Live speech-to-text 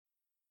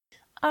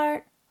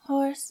art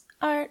horse,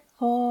 art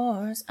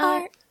horse,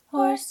 art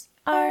horse,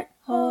 art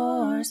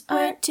horse,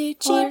 art too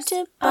cheap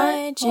to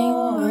buy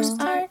jingles,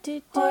 art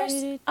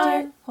horse,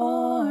 art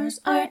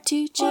horse, art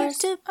too cheap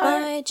to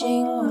buy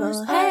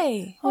jingles.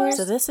 Hey,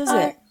 so this is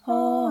it.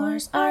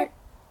 Horse, art.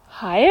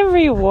 Hi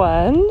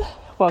everyone,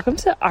 welcome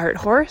to Art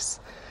Horse.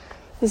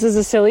 This is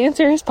a silly and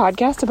serious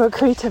podcast about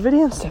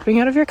creativity and stepping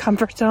out of your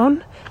comfort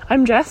zone.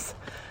 I'm Jess,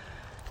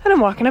 and I'm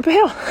walking up a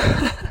hill.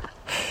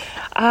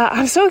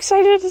 I'm so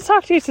excited to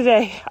talk to you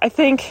today. I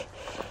think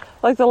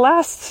like the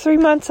last 3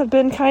 months have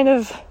been kind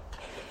of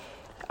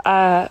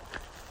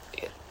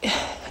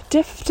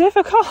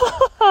difficult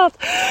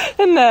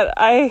in that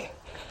I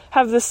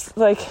have this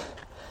like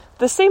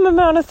the same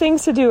amount of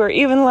things to do or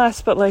even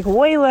less, but like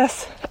way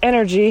less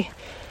energy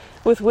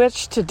with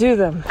which to do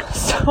them.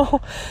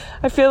 So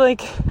I feel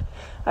like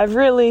I've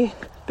really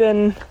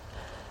been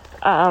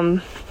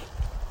I'm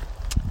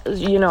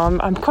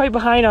quite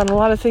behind on a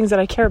lot of things that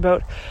I care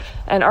about,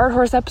 and Art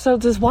Horse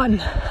episodes is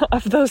one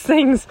of those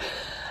things.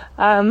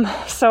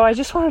 So I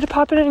just wanted to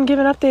pop in and give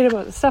an update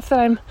about the stuff that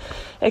I'm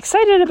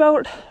excited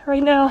about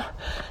right now.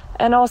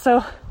 And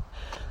also,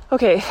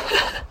 okay,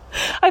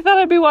 I thought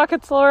I'd be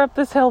walking slower up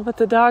this hill, but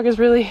the dog is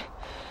really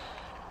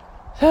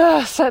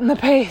setting the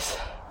pace.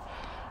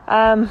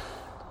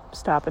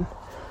 Stopping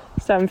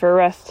for a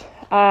rest.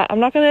 I'm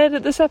not going to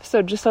edit this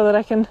episode just so that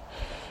I can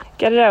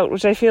get it out,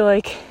 which I feel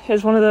like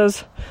is one of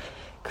those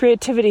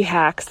creativity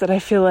hacks that I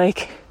feel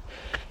like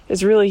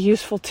is really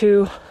useful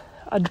to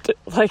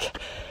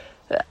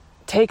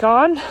take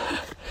on,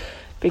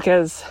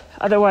 because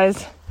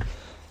otherwise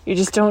you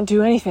just don't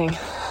do anything.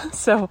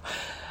 So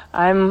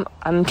I'm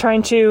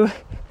trying to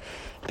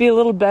be a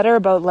little better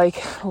about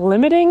like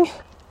limiting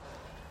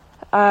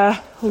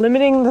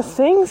the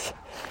things,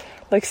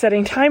 like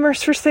setting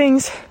timers for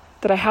things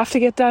that I have to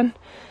get done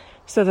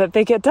so that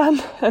they get done,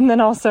 and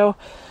then also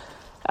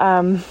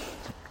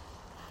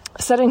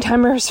setting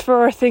timers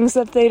for things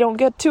that they don't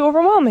get too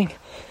overwhelming.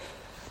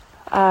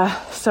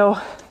 So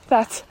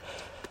that's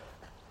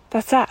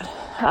that.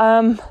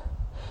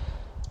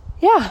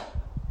 Yeah,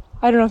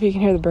 I don't know if you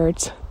can hear the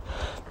birds,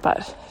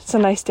 but it's a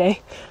nice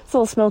day. It's a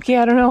little smoky.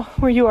 I don't know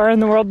where you are in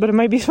the world, but it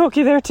might be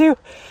smoky there too.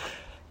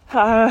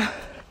 Yeah,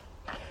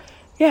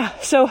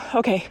 so,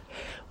 okay.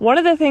 One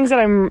of the things that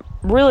I'm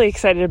really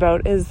excited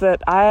about is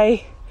that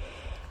I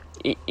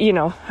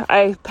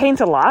paint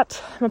a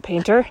lot. I'm a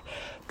painter,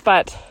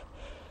 but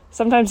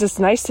sometimes it's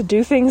nice to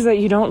do things that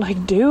you don't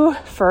like do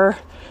for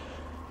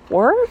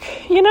work,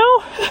 you know?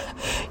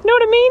 You know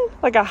what I mean?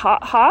 Like a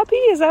hobby,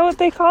 is that what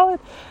they call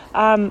it?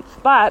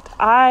 But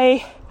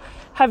I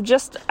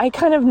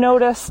kind of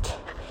noticed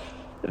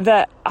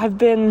that I've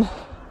been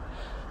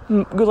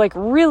like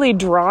really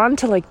drawn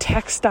to like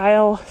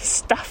textile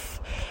stuff,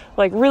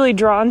 like really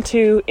drawn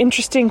to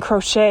interesting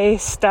crochet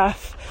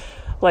stuff.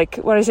 Like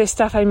when I say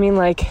stuff, I mean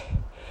like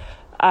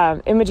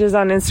images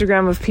on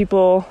Instagram of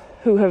people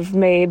who have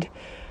made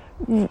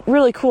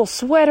really cool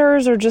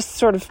sweaters or just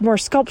sort of more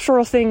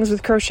sculptural things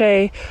with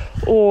crochet,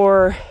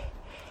 or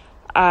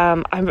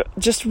I'm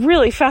just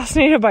really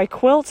fascinated by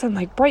quilts and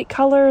like bright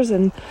colors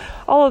and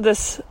all of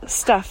this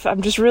stuff.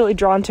 I'm just really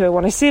drawn to it.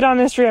 When I see it on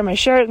Instagram, I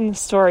share it in the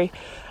story.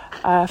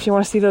 If you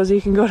want to see those, you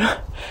can go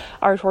to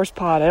Art Horse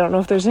Pod. I don't know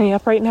if there's any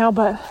up right now,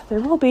 but there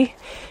will be,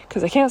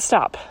 because I can't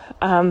stop.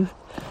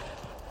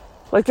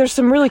 Like there's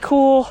some really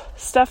cool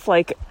stuff,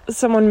 like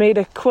someone made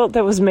a quilt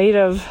that was made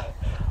of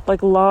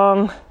like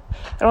long,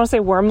 I don't want to say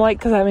worm-like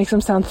because that makes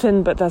them sound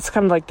thin, but that's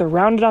kind of like they're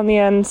rounded on the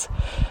ends,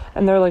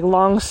 and they're like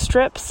long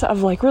strips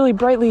of like really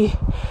brightly,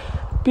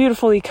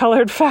 beautifully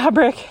colored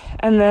fabric,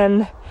 and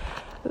then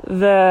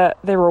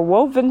they were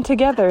woven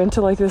together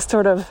into like this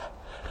sort of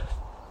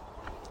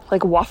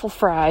like waffle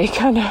fry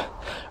kind of,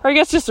 or I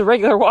guess just a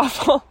regular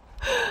waffle.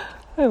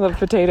 I love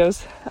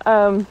potatoes.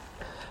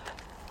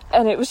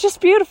 And it was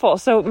just beautiful.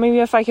 So maybe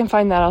if I can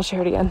find that, I'll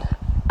share it again.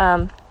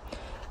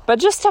 But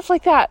just stuff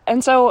like that.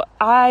 And so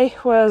I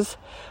was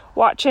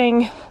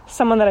watching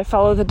someone that I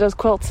follow that does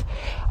quilts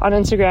on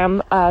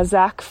Instagram,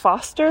 Zach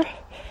Foster,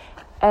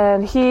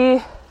 and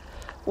he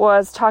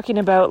was talking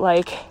about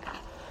like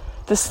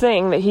this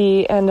thing that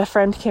he and a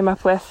friend came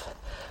up with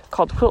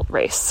called Quilt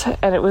Race,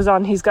 and it was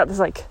on, he's got this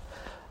like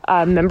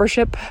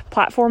membership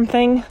platform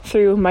thing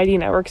through Mighty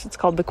Networks. It's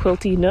called the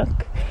Quilty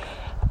Nook,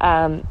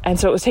 and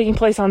so it was taking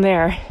place on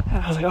there, and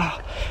I was like,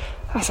 oh,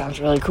 that sounds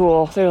really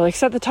cool. They're like,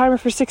 set the timer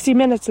for 60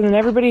 minutes and then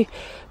everybody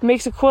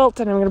makes a quilt,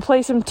 and I'm going to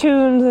play some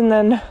tunes, and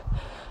then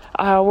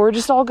we're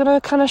just all going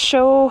to kind of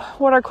show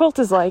what our quilt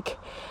is like.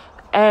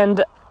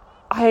 And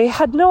I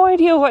had no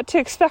idea what to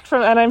expect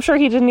from it, and I'm sure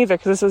he didn't either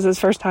because this was his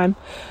first time.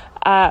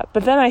 But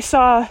then I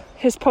saw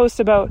his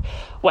post about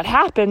what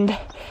happened,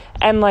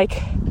 and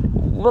like,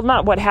 well,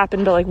 not what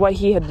happened, but like what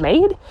he had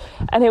made.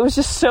 And it was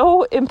just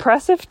so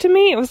impressive to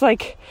me. It was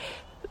like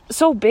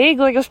so big,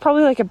 like it was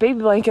probably like a baby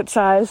blanket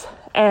size.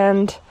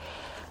 And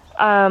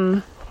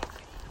it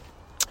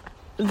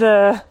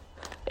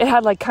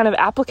had like kind of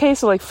applique,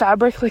 so like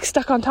fabric like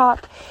stuck on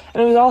top,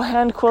 and it was all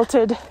hand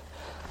quilted,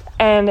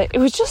 And it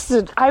was just,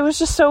 I was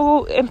just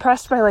so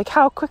impressed by like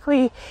how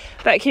quickly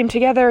that came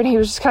together. And he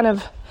was just kind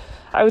of,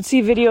 I would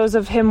see videos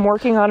of him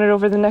working on it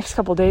over the next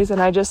couple days, and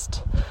I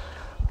just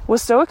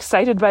was so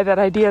excited by that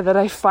idea that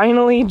I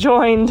finally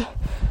joined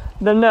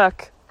the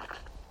Nook.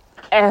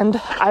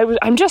 And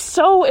I'm just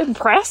so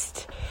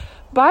impressed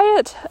by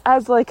it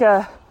as like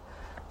a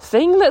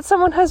thing that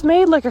someone has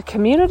made, like a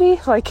community.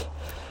 Like,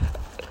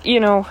 you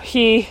know,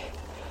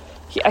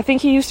 I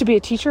think he used to be a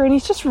teacher, and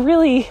he's just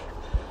really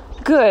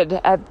good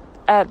at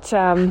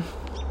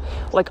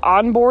like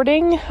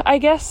onboarding, I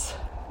guess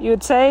you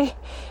would say,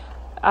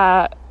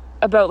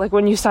 about like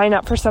when you sign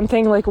up for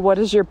something, like what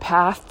is your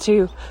path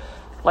to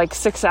like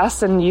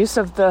success and use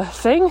of the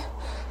thing.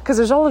 Because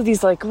there's all of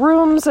these like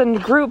rooms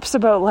and groups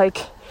about like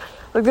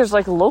there's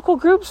like local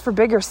groups for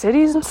bigger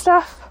cities and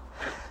stuff,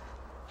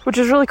 which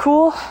is really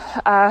cool.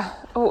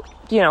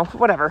 You know,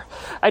 whatever.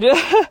 I don't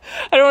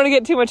want to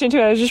get too much into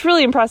it. I was just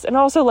really impressed. And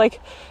also,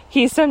 like,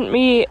 he sent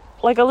me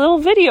like a little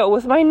video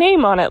with my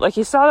name on it. Like,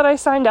 he saw that I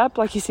signed up,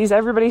 like he sees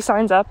everybody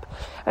signs up,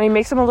 and he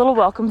makes them a little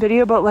welcome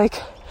video about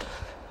like,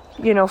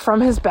 you know,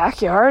 from his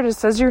backyard. It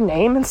says your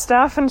name and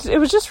stuff, and it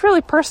was just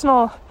really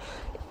personal.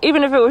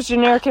 Even if it was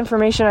generic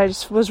information, I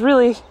just was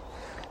really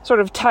sort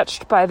of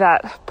touched by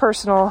that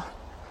personal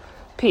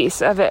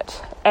piece of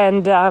it.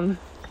 And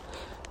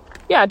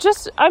yeah,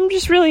 I'm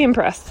just really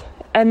impressed.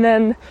 And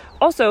then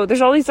also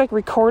there's all these like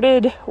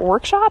recorded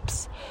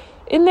workshops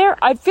in there.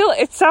 I feel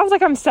it sounds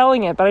like I'm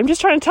selling it, but I'm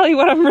just trying to tell you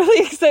what I'm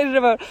really excited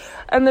about.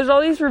 And there's all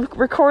these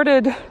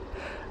recorded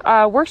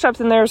workshops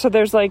in there. So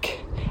there's like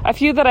a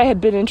few that I had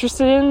been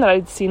interested in that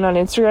I'd seen on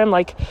Instagram,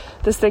 like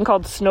this thing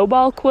called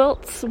snowball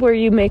quilts, where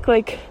you make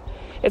like,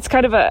 it's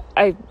kind of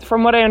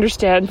from what I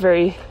understand,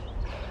 very,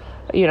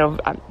 you know,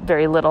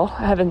 very little.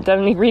 I haven't done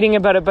any reading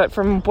about it, but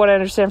from what I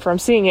understand from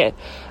seeing it,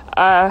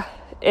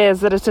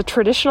 is that it's a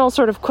traditional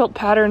sort of quilt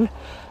pattern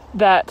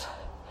that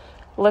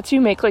lets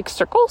you make like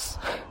circles,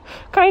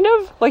 kind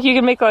of. Like you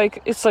can make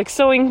like, it's like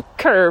sewing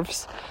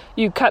curves.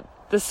 You cut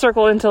the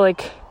circle into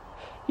like,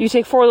 you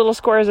take 4 little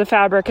squares of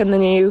fabric and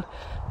then you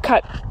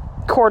cut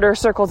quarter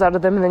circles out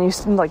of them, and then you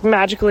like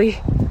magically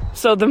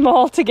sew them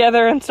all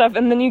together and stuff,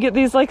 and then you get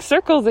these like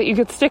circles that you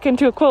could stick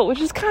into a quilt, which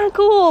is kind of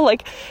cool.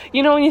 Like,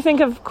 you know, when you think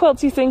of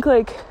quilts, you think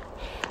like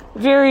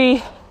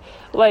very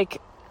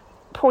like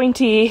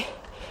pointy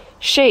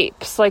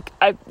shapes, like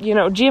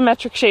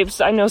geometric shapes.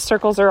 I know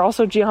circles are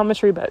also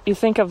geometry, but you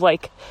think of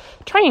like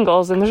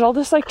triangles, and there's all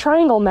this like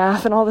triangle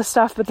math and all this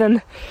stuff. But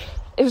then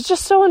it was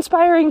just so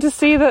inspiring to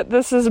see that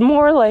this is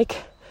more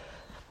like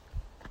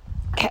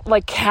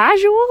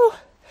casual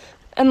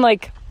and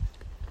like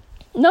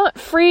not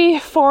free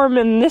form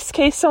in this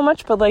case so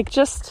much, but like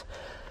just,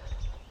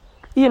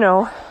 you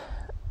know,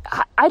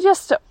 I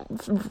just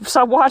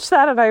watched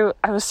that, and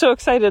I was so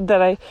excited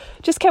that I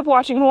just kept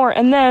watching more.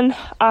 And then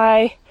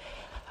I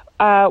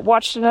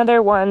watched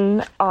another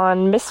one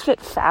on Misfit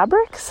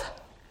Fabrics,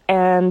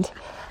 and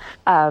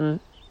I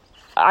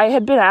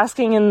had been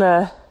asking in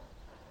the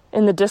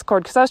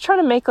Discord, because I was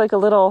trying to make like a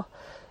little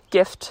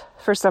gift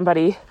for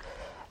somebody,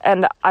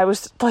 and I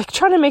was like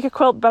trying to make a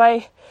quilt, but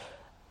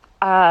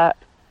I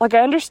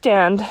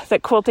understand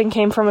that quilting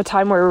came from a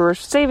time where we were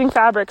saving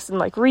fabrics and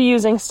like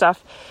reusing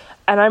stuff,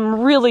 and I'm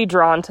really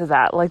drawn to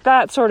that, like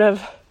that sort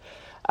of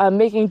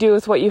making do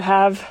with what you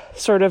have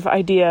sort of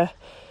idea.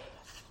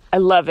 I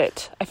love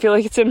it. I feel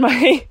like it's in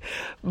my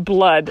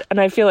blood,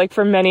 and I feel like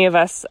for many of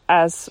us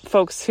as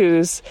folks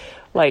whose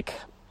like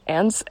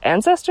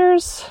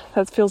ancestors,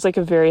 that feels like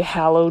a very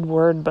hallowed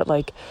word, but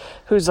like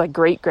whose like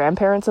great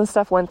grandparents and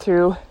stuff went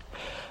through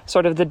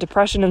sort of the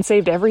Depression and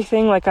saved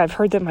everything. Like I've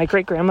heard that my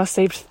great grandma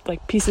saved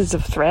like pieces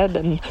of thread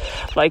and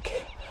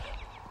like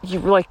you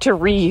like to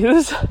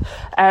reuse,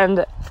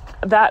 and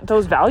that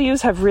those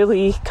values have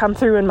really come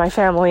through in my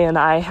family, and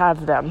I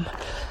have them.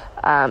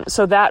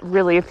 So that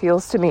really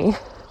appeals to me,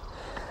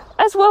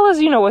 as well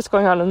as, you know, what's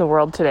going on in the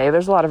world today.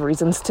 There's a lot of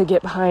reasons to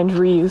get behind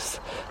reuse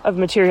of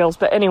materials.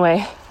 But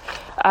anyway,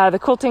 the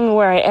quilting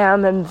where I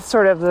am, and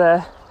sort of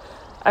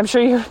I'm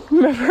sure you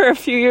remember a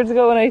few years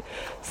ago when I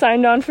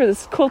signed on for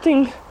this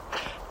quilting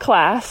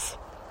class,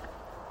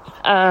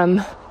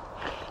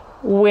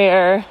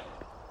 where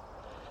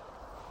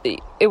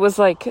it was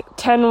like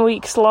 10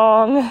 weeks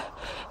long,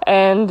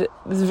 and it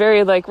was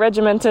very like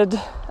regimented,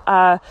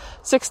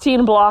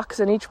 16 blocks,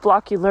 and each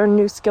block you learn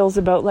new skills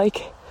about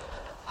like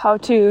how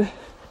to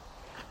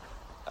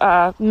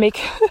make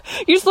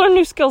you just learn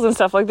new skills and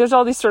stuff. Like there's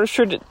all these sort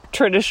of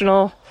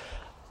traditional,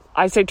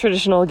 I say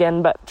traditional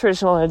again, but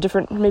traditional in a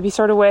different maybe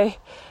sort of way.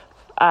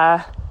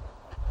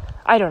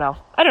 I don't know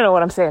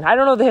what I'm saying. I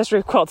don't know the history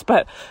of quilts,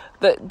 but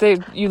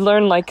you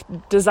learn like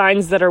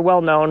designs that are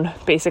well known,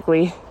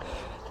 basically,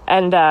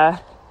 and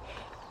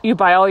you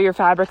buy all your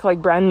fabric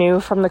like brand new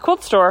from the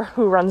quilt store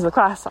who runs the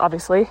class,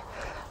 obviously.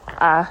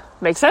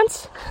 Makes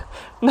sense.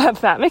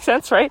 That makes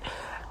sense, right?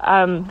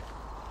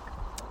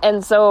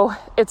 And so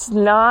it's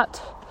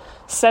not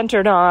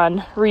centered on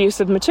reuse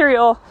of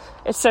material.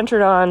 It's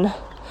centered on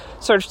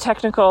sort of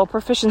technical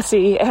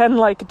proficiency and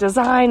like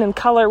design and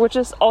color, which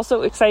is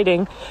also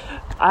exciting.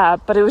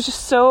 But it was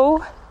just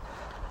so,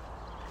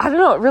 I don't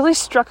know, it really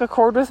struck a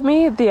chord with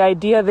me, the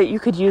idea that you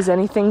could use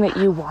anything that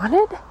you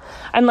wanted.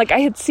 And like I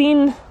had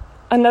seen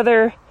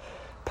another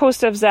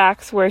post of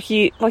Zach's where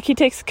he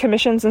takes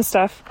commissions and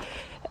stuff,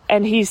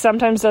 and he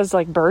sometimes does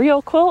like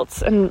burial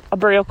quilts, and a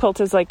burial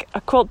quilt is like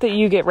a quilt that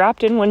you get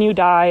wrapped in when you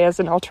die as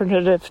an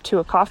alternative to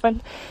a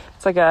coffin.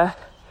 It's like I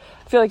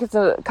feel like it's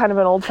a kind of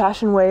an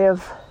old-fashioned way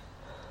of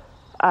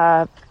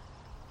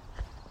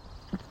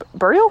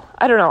burial?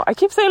 I don't know. I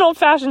keep saying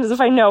old-fashioned as if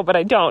I know, but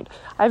I don't.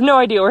 I have no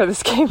idea where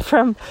this came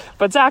from,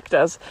 but Zach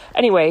does.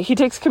 Anyway, he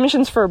takes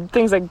commissions for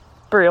things like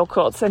burial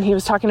quilts, and he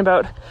was talking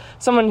about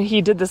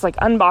he did this like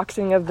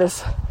unboxing of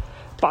this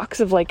box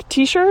of like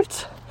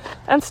t-shirts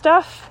and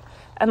stuff,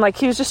 and like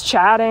he was just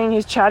chatting.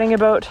 He's chatting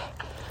about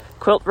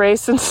quilt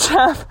race and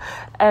stuff,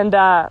 and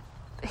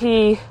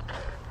he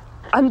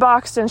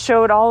unboxed and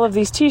showed all of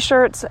these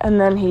t-shirts, and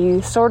then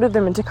he sorted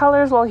them into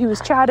colors while he was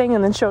chatting,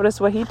 and then showed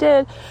us what he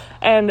did.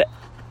 And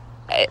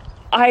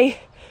I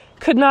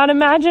could not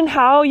imagine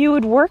how you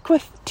would work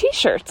with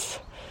t-shirts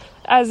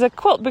as a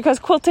quilt, because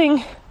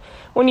quilting,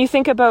 when you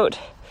think about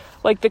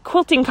like the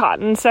quilting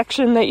cotton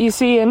section that you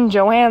see in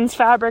Joann's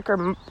Fabric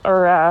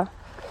or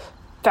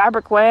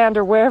Fabric Land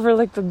or wherever,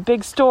 like the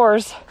big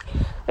stores,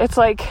 it's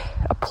like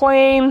a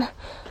plain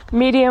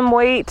medium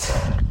weight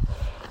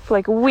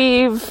like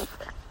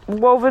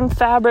woven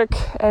fabric,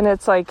 and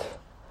it's like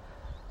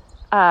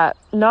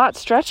not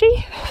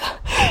stretchy.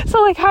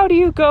 So like how do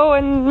you go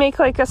and make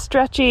like a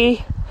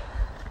stretchy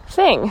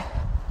thing?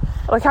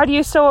 Like how do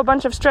you sew a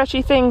bunch of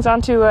stretchy things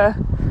onto a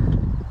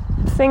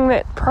thing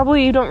that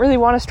probably you don't really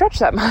want to stretch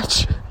that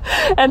much?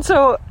 And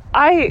so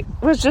I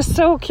was just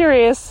so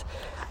curious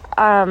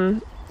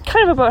kind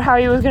of about how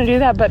he was going to do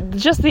that, but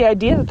just the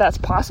idea that that's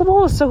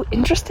possible was so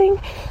interesting.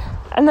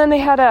 And then they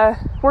had a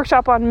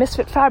workshop on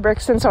misfit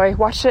fabrics, and so I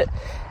watched it,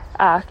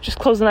 just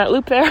closing that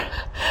loop there.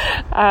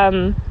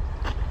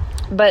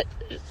 But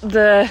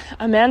the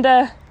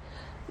Amanda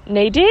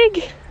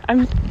Nadig,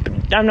 I'm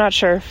not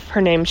sure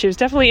her name. She was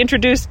definitely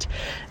introduced,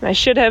 and I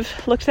should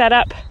have looked that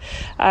up.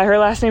 Her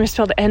last name is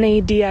spelled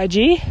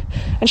Nadig,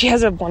 and she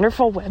has a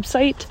wonderful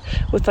website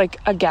with like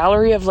a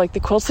gallery of like the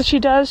quilts that she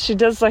does. She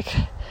does like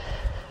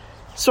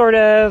sort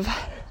of,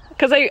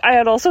 because I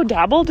had also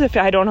dabbled,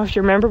 I don't know if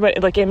you remember,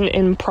 but like in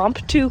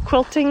impromptu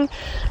quilting,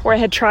 where I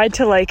had tried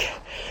to like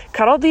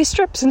cut all these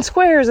strips and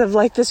squares of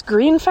like this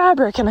green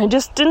fabric, and I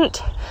just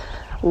didn't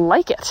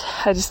like it.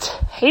 I just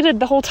hated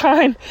the whole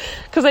time,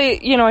 because I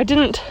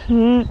didn't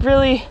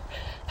really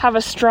have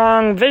a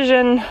strong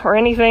vision or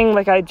anything.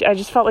 Like I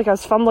just felt like I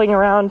was fumbling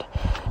around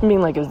and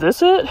being like, is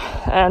this it?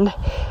 And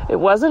it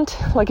wasn't,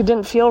 like it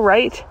didn't feel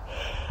right.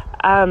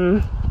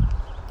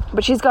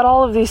 But she's got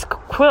all of these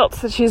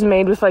quilts that she's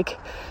made with like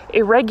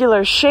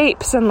irregular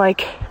shapes and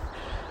like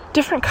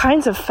different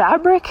kinds of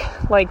fabric,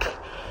 like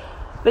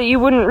that you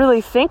wouldn't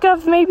really think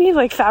of, maybe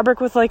like fabric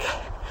with like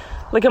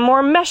a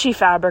more meshy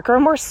fabric or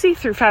a more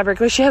see-through fabric.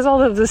 Like she has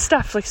all of this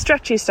stuff, like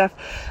stretchy stuff.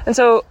 And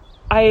so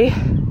I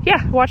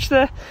watched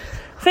the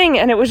thing,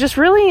 and it was just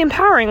really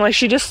empowering. Like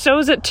she just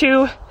sews it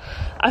to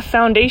a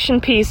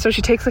foundation piece. So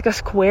she takes like a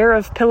square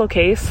of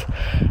pillowcase,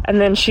 and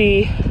then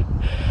she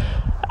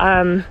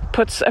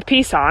puts a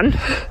piece on,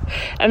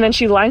 and then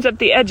she lines up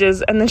the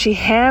edges, and then she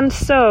hand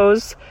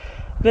sews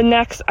the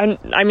next.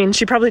 I mean,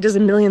 she probably does a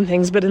million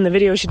things, but in the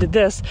video she did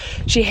this.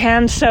 She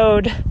hand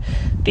sewed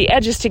the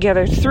edges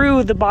together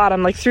through the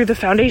bottom, like through the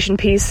foundation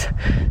piece,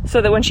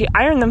 so that when she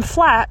ironed them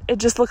flat, it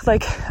just looked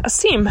like a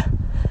seam,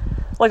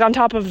 like on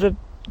top of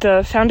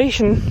the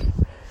foundation,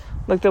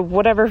 like the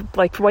whatever,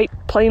 like white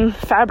plain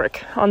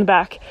fabric on the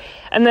back.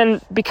 And then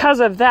because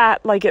of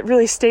that, like it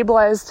really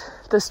stabilized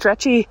the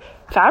stretchy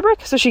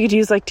fabric, so she could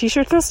use like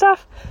t-shirts and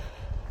stuff.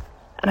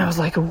 And I was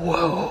like,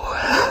 whoa,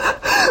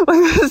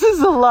 like this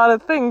is a lot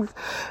of things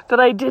that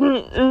I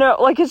didn't know.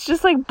 Like it's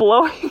just like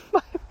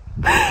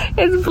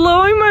it's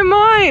blowing my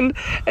mind.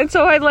 And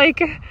so I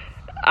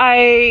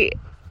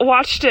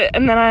watched it,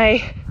 and then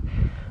I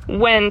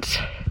went,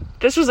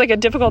 this was like a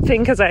difficult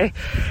thing, because I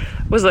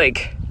was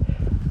like,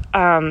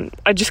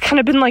 I just kind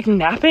of been like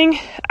napping.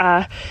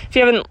 If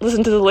you haven't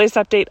listened to the latest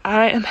update,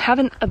 I am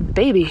having a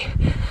baby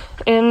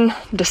in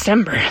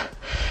December,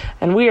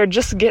 and we are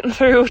just getting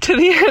through to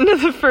the end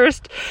of the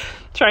first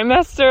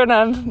trimester, and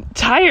I'm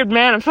tired,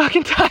 man. I'm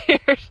fucking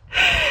tired.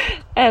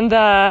 And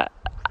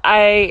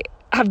I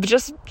have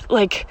just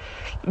like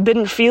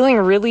been feeling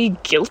really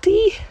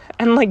guilty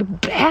and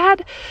like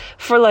bad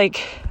for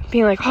like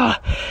being like, oh,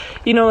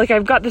 like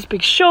I've got this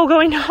big show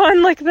going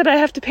on, like that I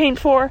have to paint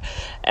for,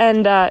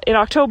 and in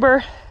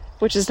October,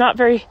 which is not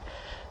very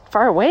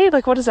far away,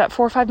 like what is that,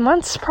 4 or 5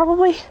 months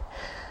probably,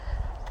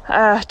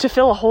 to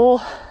fill a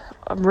whole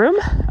room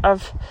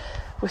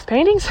with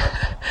paintings.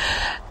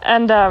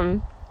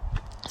 And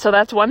so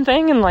that's one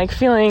thing, and like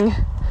feeling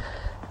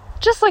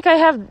just like I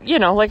have,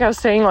 like I was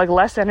saying, like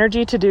less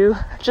energy to do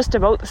just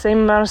about the same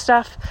amount of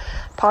stuff.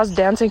 Paused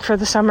dancing for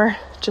the summer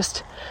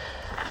just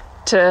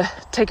to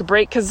take a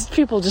break, because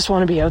people just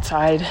want to be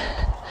outside.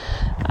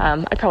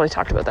 I probably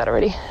talked about that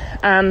already.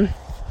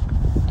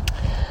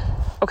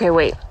 Okay,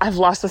 wait, I've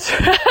lost the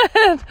thread.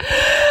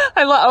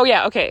 Oh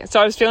yeah, okay. So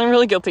I was feeling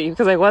really guilty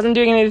because I wasn't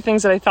doing any of the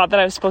things that I thought that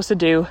I was supposed to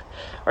do,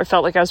 or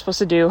felt like I was supposed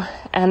to do.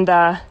 And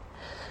I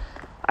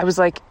was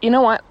like, you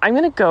know what? I'm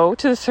going to go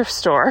to the thrift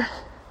store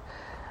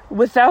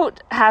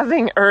without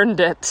having earned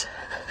it.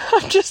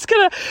 I'm just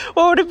going to,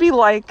 what would it be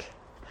like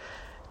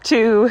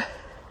to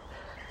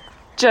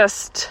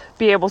just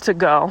be able to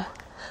go?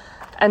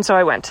 And so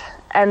I went.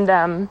 And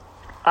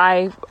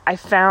I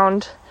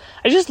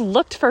just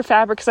looked for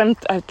fabric because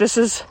this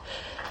is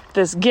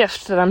this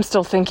gift that I'm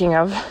still thinking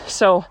of.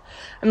 So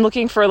I'm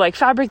looking for like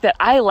fabric that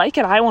I like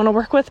and I want to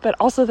work with, but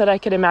also that I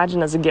could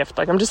imagine as a gift.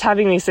 Like I'm just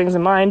having these things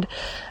in mind,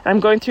 and I'm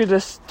going through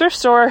this thrift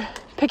store,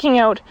 picking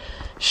out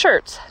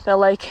shirts that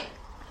like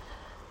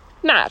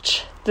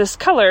match this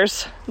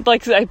colors.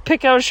 Like I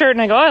pick out a shirt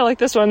and I go, oh, I like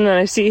this one, and then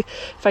I see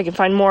if I can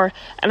find more,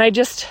 and I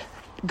just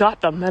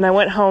got them, and I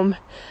went home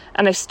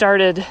and I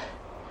started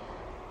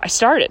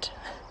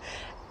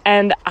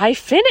and I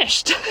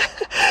finished.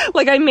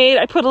 Like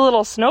I put a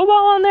little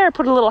snowball on there, I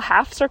put a little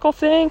half circle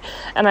thing,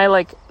 and I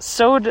like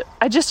sewed,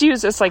 I just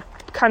used this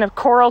like kind of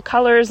coral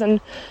colors and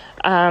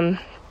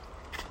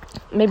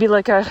maybe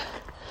like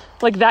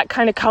that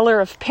kind of color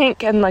of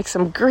pink and like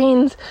some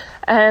greens,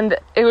 and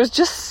it was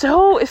just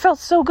it felt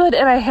so good,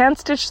 and I hand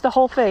stitched the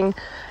whole thing,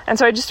 and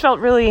so I just felt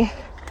really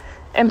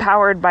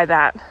empowered by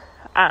that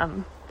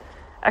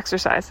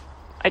exercise,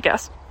 I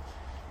guess.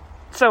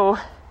 So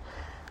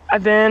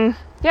I've been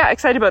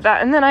excited about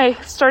that. And then I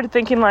started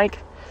thinking, like,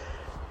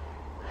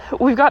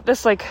 we've got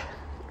this like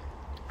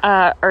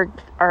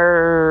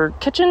our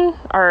kitchen,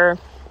 a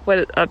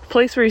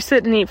place where you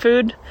sit and eat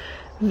food.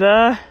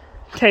 The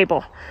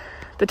table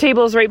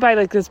is right by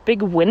like this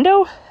big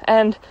window,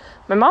 and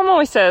my mom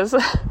always says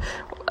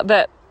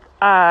that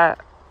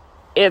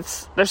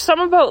there's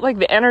something about like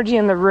the energy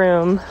in the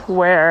room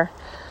where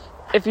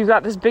if you've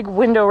got this big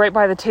window right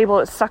by the table,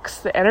 it sucks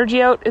the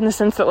energy out, in the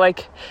sense that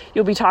like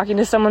you'll be talking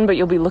to someone but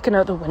you'll be looking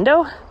out the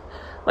window.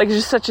 Like it's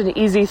just such an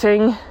easy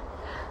thing,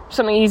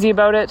 something easy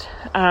about it.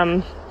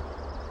 And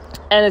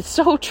it's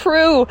so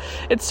true.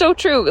 It's so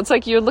true. It's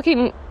like you're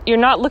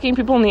not looking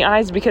people in the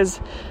eyes because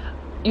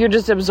you're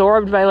just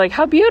absorbed by like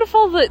how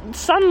beautiful the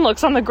sun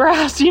looks on the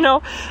grass, you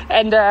know?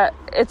 And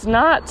it's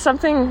not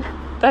something,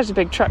 there's a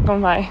big truck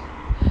going by.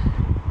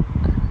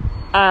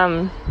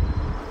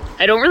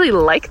 I don't really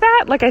like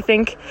that. Like, I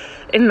think,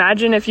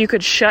 imagine if you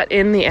could shut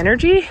in the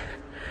energy.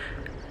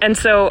 And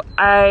so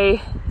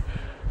I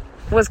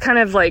was kind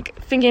of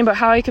like thinking about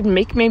how I could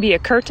make maybe a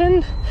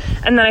curtain.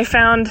 And then I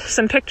found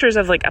some pictures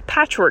of like a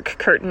patchwork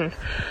curtain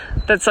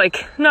that's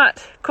like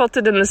not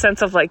quilted in the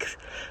sense of like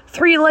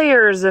 3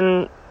 layers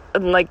and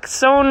like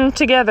sewn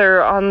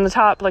together on the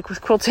top, like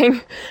with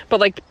quilting, but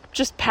like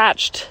just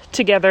patched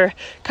together,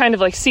 kind of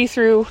like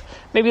see-through,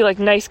 maybe like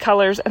nice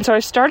colors. And so I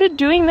started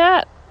doing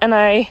that, and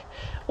I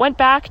went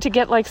back to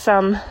get like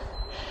some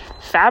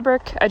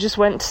fabric. I just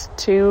went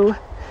to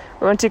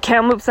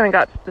Kamloops and I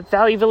got the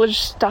Valley Village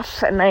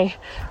stuff, and I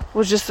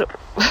was just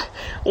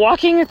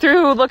walking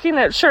through looking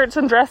at shirts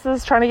and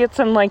dresses, trying to get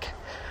some like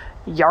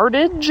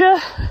yardage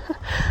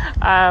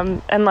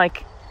and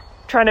like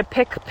trying to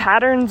pick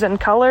patterns and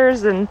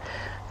colors and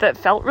that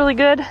felt really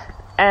good,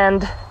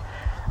 and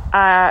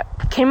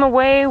came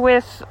away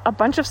with a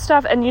bunch of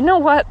stuff. And you know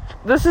what,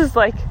 this is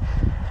like,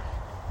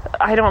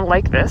 I don't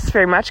like this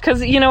very much,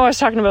 because you know I was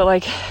talking about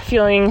like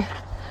feeling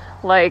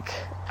like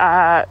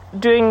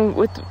doing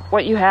with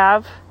what you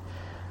have,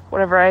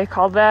 whatever I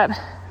called that,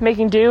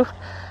 making do,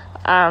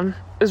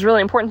 is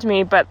really important to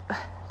me. But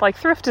like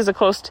thrift is a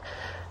close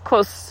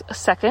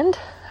second.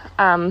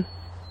 But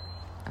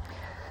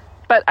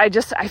I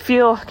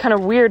feel kind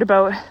of weird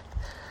about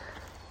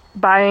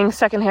buying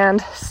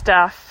secondhand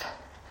stuff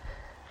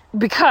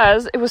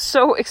because it was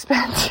so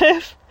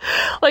expensive.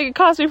 Like it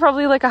cost me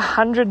probably like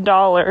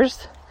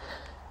 $100.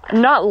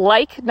 Not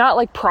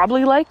like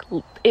probably like,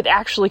 it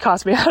actually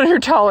cost me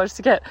 $100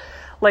 to get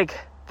like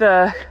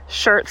the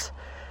shirts,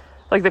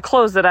 like the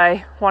clothes that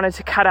I wanted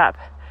to cut up.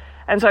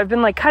 And so I've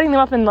been like cutting them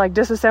up and like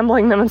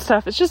disassembling them and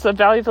stuff. It's just the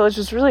Valley Village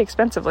is really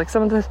expensive. Like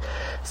some of the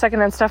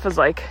secondhand stuff is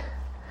like,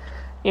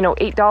 you know,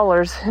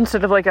 $8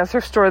 instead of like a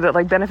thrift store that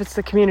like benefits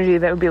the community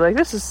that would be like,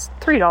 this is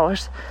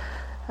 $3.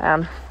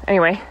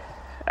 Anyway,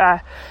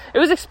 it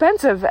was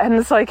expensive, and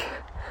it's like,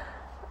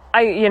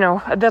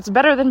 that's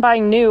better than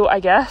buying new,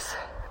 I guess.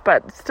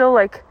 But still,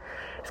 like,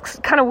 it's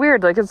kind of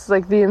weird. Like, it's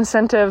like the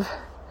incentive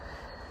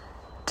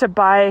to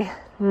buy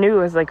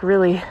new is like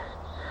really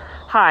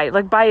high.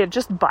 Like,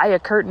 just buy a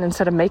curtain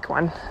instead of make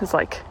one. It's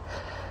like,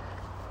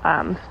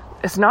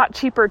 it's not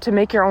cheaper to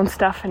make your own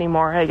stuff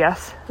anymore, I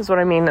guess, is what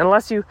I mean.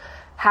 Unless you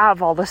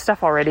have all this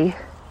stuff already.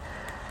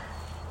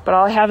 But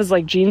all I have is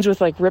like jeans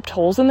with like ripped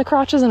holes in the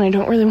crotches, and I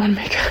don't really want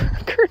to make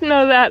a curtain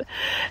out of that.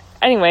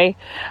 Anyway,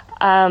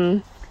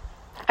 I've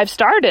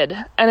started,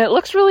 and it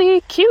looks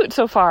really cute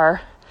so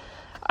far.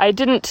 I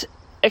didn't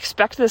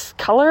expect this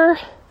color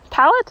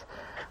palette.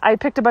 I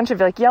picked a bunch of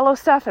like yellow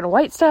stuff and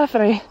white stuff,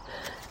 and I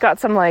got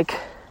some like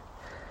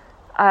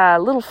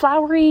little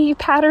flowery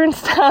pattern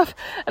stuff.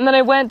 And then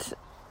I went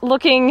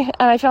looking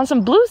and I found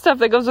some blue stuff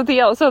that goes with the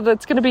yellow. So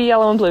that's going to be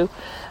yellow and blue.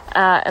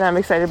 And I'm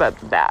excited about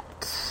that.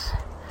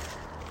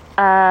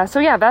 So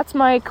yeah, that's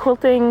my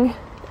quilting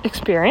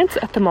experience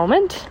at the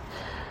moment.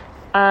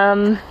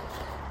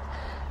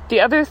 The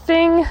other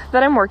thing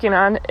that I'm working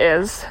on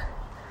is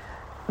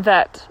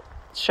that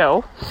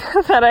show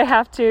that I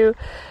have to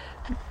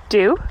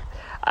do,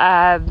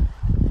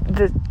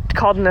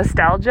 called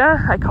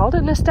Nostalgia. I called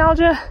it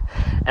Nostalgia.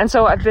 And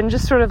so I've been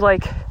just sort of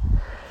like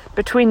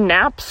between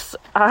naps,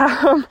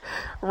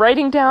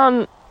 writing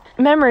down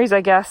memories,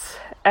 I guess,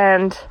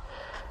 and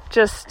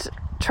just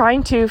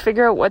trying to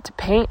figure out what to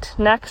paint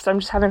next. I'm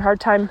just having a hard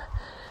time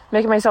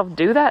making myself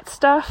do that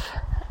stuff,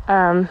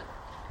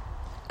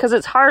 because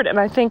it's hard. And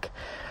I think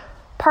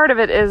part of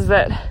it is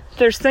that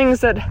there's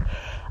things that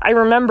I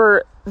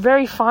remember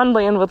very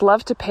fondly and would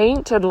love to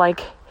paint, and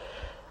like,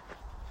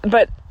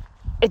 but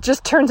it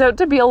just turns out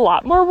to be a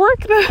lot more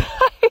work than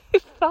I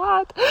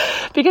thought,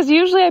 because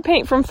usually I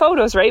paint from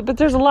photos, right? But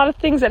there's a lot of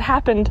things that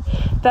happened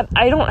that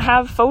I don't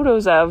have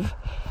photos of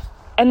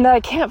and that I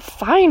can't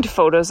find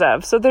photos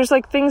of. So there's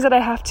like things that I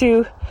have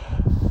to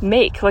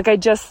make. Like I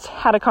just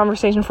had a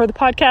conversation for the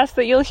podcast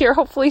that you'll hear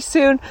hopefully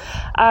soon,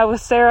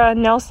 with Sarah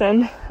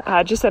Nelson,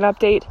 just an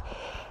update.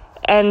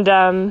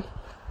 And,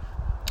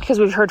 because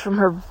we've heard from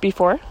her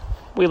before,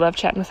 we love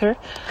chatting with her.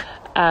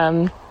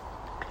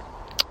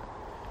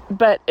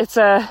 But it's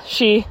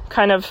she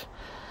kind of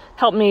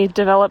helped me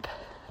develop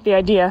the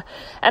idea.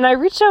 And I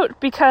reached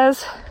out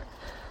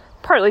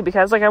partly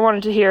because like I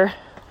wanted to hear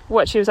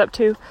what she was up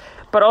to,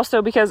 but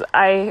also because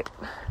my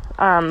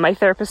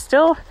therapist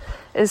still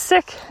is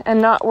sick and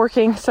not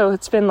working. So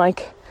it's been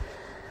like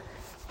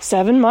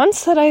 7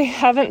 months that I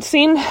haven't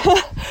seen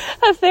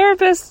a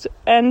therapist,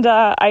 and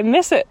I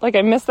miss it. Like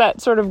I miss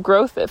that sort of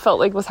growth that felt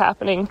like was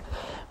happening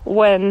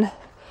when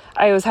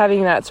I was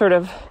having that sort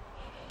of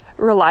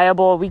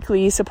reliable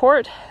weekly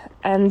support.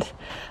 And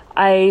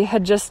I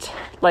had just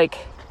like,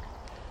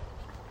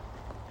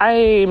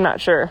 I'm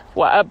not sure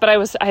what, but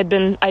I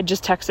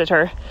just texted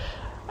her.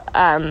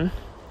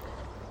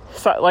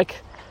 So like,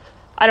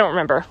 I don't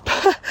remember,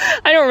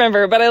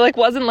 but I like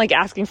wasn't like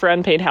asking for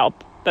unpaid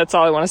help. That's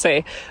all I want to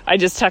say. I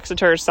just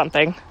texted her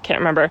something, can't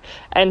remember.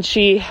 And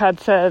she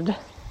had said,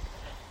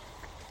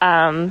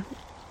 we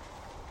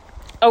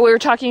were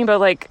talking about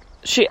like,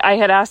 I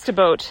had asked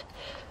about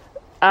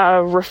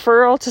a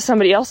referral to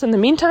somebody else in the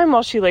meantime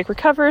while she like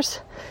recovers.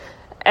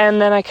 And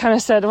then I kind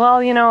of said,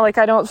 well, like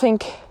I don't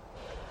think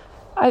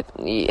I'm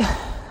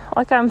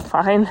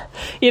fine.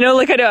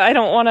 Like I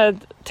don't want to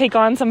take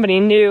on somebody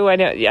new. I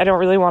don't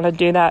really want to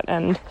do that.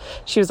 And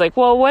she was like,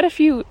 well, what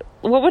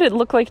would it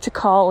look like to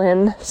call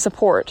in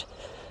support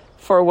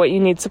for what you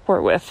need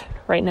support with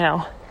right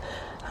now?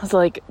 I was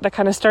like, that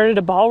kind of started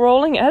a ball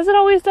rolling, as it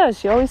always does.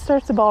 She always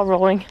starts the ball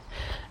rolling.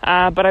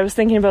 But I was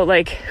thinking about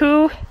like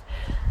who,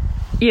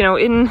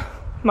 in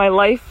my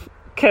life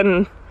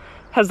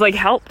has like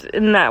helped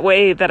in that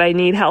way that I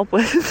need help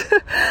with,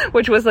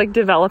 which was like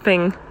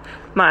developing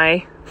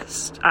my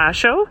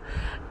show.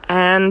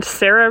 And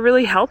Sarah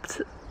really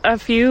helped a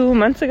few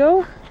months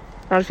ago,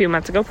 not a few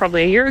months ago,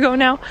 probably a year ago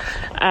now.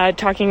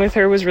 Talking with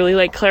her was really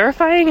like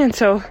clarifying. And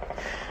so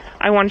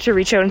I wanted to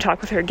reach out and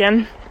talk with her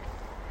again.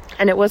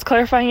 And it was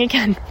clarifying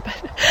again,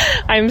 but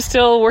I'm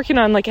still working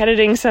on like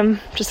editing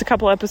just a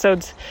couple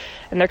episodes,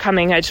 and they're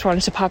coming. I just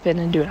wanted to pop in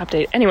and do an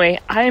update. Anyway,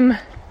 I'm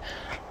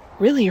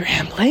really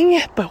rambling,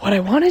 but what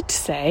I wanted to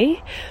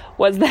say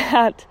was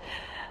that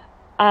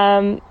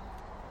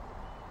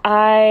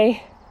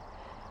I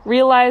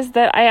realized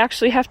that I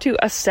actually have to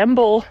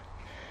assemble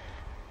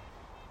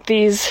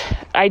these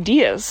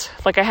ideas.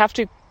 Like I have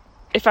to,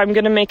 if I'm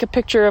going to make a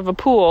picture of a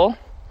pool,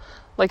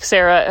 like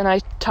Sarah and I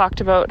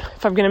talked about,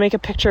 if I'm going to make a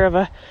picture of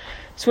a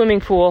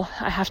swimming pool,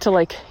 I have to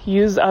like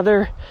use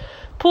other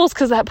pools,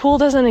 because that pool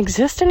doesn't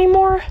exist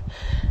anymore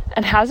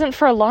and hasn't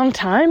for a long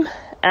time.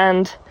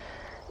 And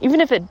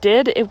even if it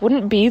did, it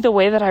wouldn't be the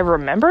way that I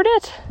remembered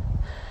it.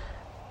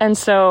 And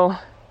so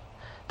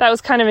that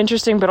was kind of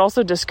interesting, but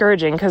also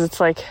discouraging, because it's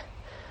like,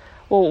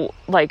 well,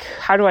 like,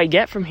 how do I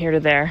get from here to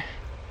there?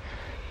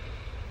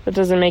 That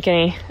doesn't make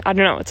any, I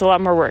don't know, it's a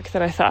lot more work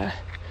than I thought.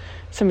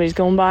 Somebody's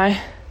going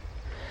by.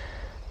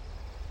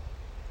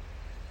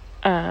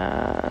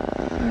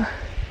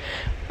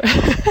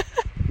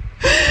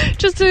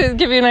 Just to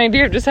give you an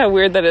idea of just how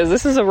weird that is.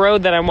 This is a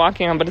road that I'm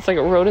walking on, but it's like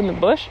a road in the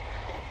bush.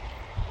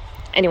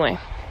 Anyway,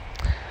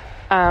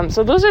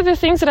 so those are the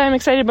things that I'm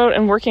excited about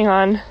and working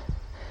on.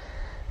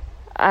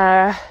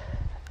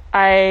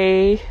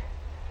 I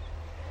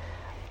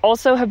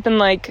also have been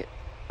like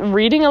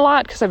reading a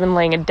lot, because I've been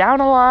laying it down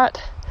a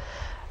lot.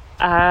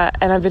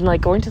 And I've been like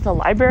going to the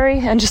library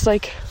and just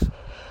like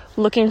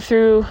looking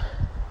through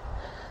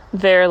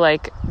their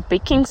like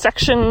baking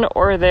section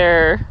or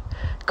their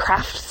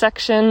craft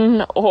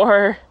section,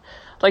 or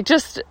like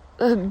just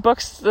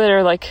books that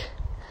are like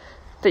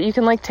that you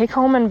can like take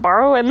home and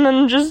borrow and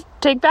then just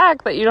take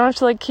back, that you don't have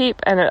to like keep.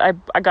 And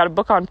I got a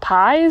book on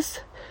pies,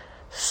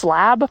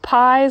 slab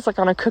pies, like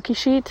on a cookie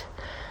sheet.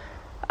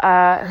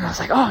 And I was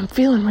like, oh, I'm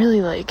feeling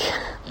really like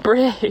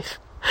brave.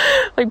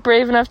 Like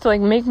brave enough to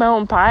like make my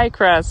own pie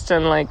crust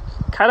and like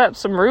cut up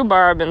some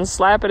rhubarb and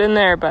slap it in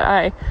there, but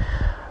I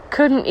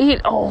couldn't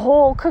eat a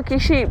whole cookie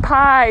sheet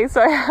pie,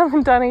 so I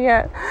haven't done it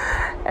yet.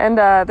 And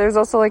there's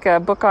also like a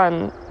book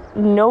on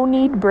no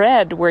knead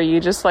bread where you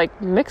just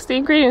like mix the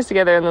ingredients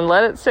together and then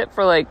let it sit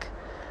for like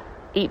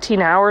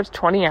 18 hours,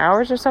 20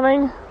 hours or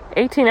something.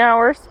 18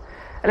 hours,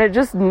 and it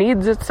just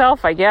kneads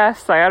itself, I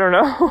guess. Like, I don't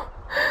know.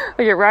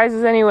 Like it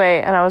rises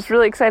anyway, and I was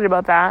really excited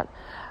about that.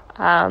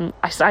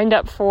 I signed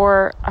up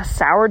for a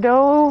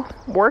sourdough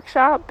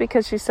workshop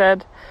because she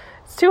said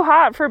it's too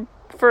hot for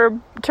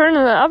turning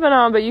the oven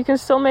on, but you can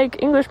still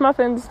make English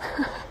muffins.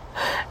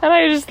 And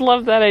I just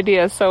love that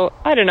idea. So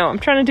I don't know, I'm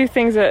trying to do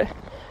things that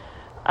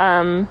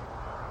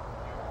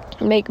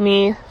make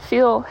me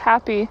feel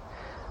happy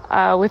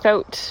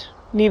without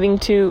needing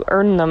to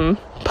earn them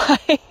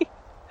by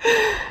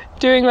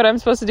doing what I'm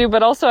supposed to do.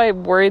 But also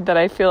I'm worried that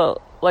I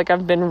feel like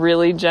I've been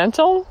really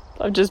gentle.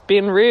 I've just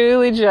been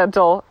really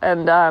gentle,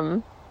 and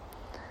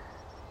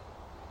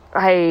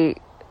I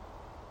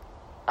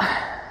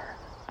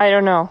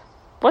don't know.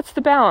 What's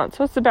the balance?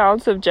 What's the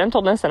balance of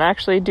gentleness and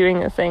actually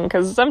doing the thing?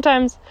 Because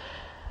sometimes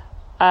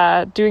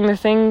doing the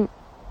thing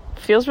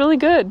feels really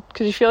good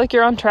because you feel like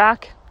you're on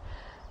track.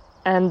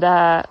 And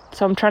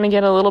so I'm trying to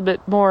get a little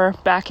bit more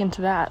back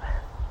into that.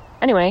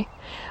 Anyway,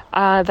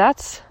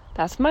 that's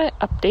my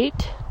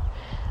update.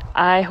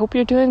 I hope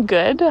you're doing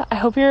good. I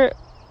hope you're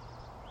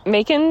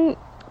making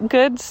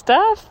good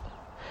stuff.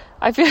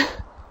 I feel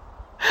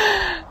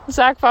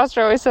Zach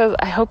Foster always says,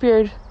 I hope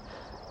you're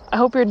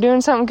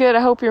doing something good.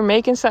 I hope you're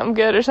making something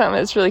good or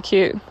something. It's really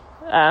cute.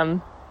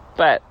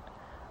 But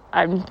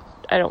I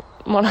don't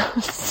want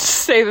to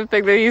say the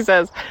thing that he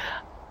says.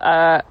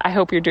 I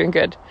hope you're doing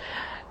good.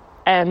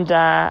 And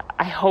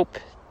I hope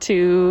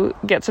to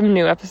get some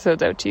new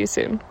episodes out to you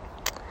soon.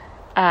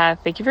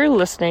 Thank you for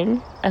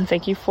listening, and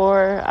thank you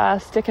for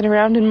sticking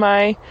around in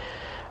my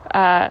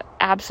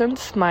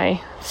absence,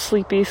 my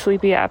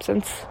sleepy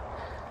absence.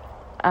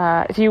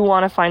 If you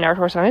want to find Art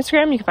Horse on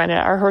Instagram, you can find it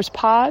at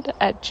arthorsepod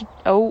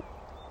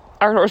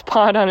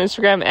arthorsepod on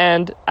Instagram,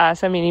 and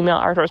send me an email,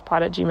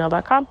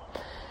 arthorsepod@gmail.com.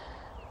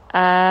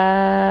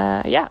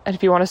 And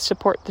if you want to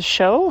support the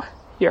show,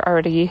 you're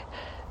already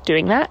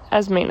doing that,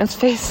 as Maintenance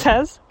Phase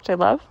says, which I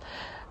love.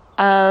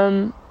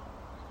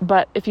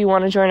 But if you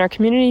want to join our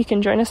community, you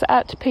can join us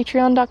at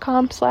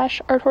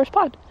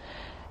patreon.com/arthorsepod.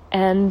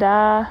 And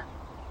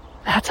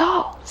that's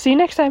all. See you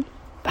next time.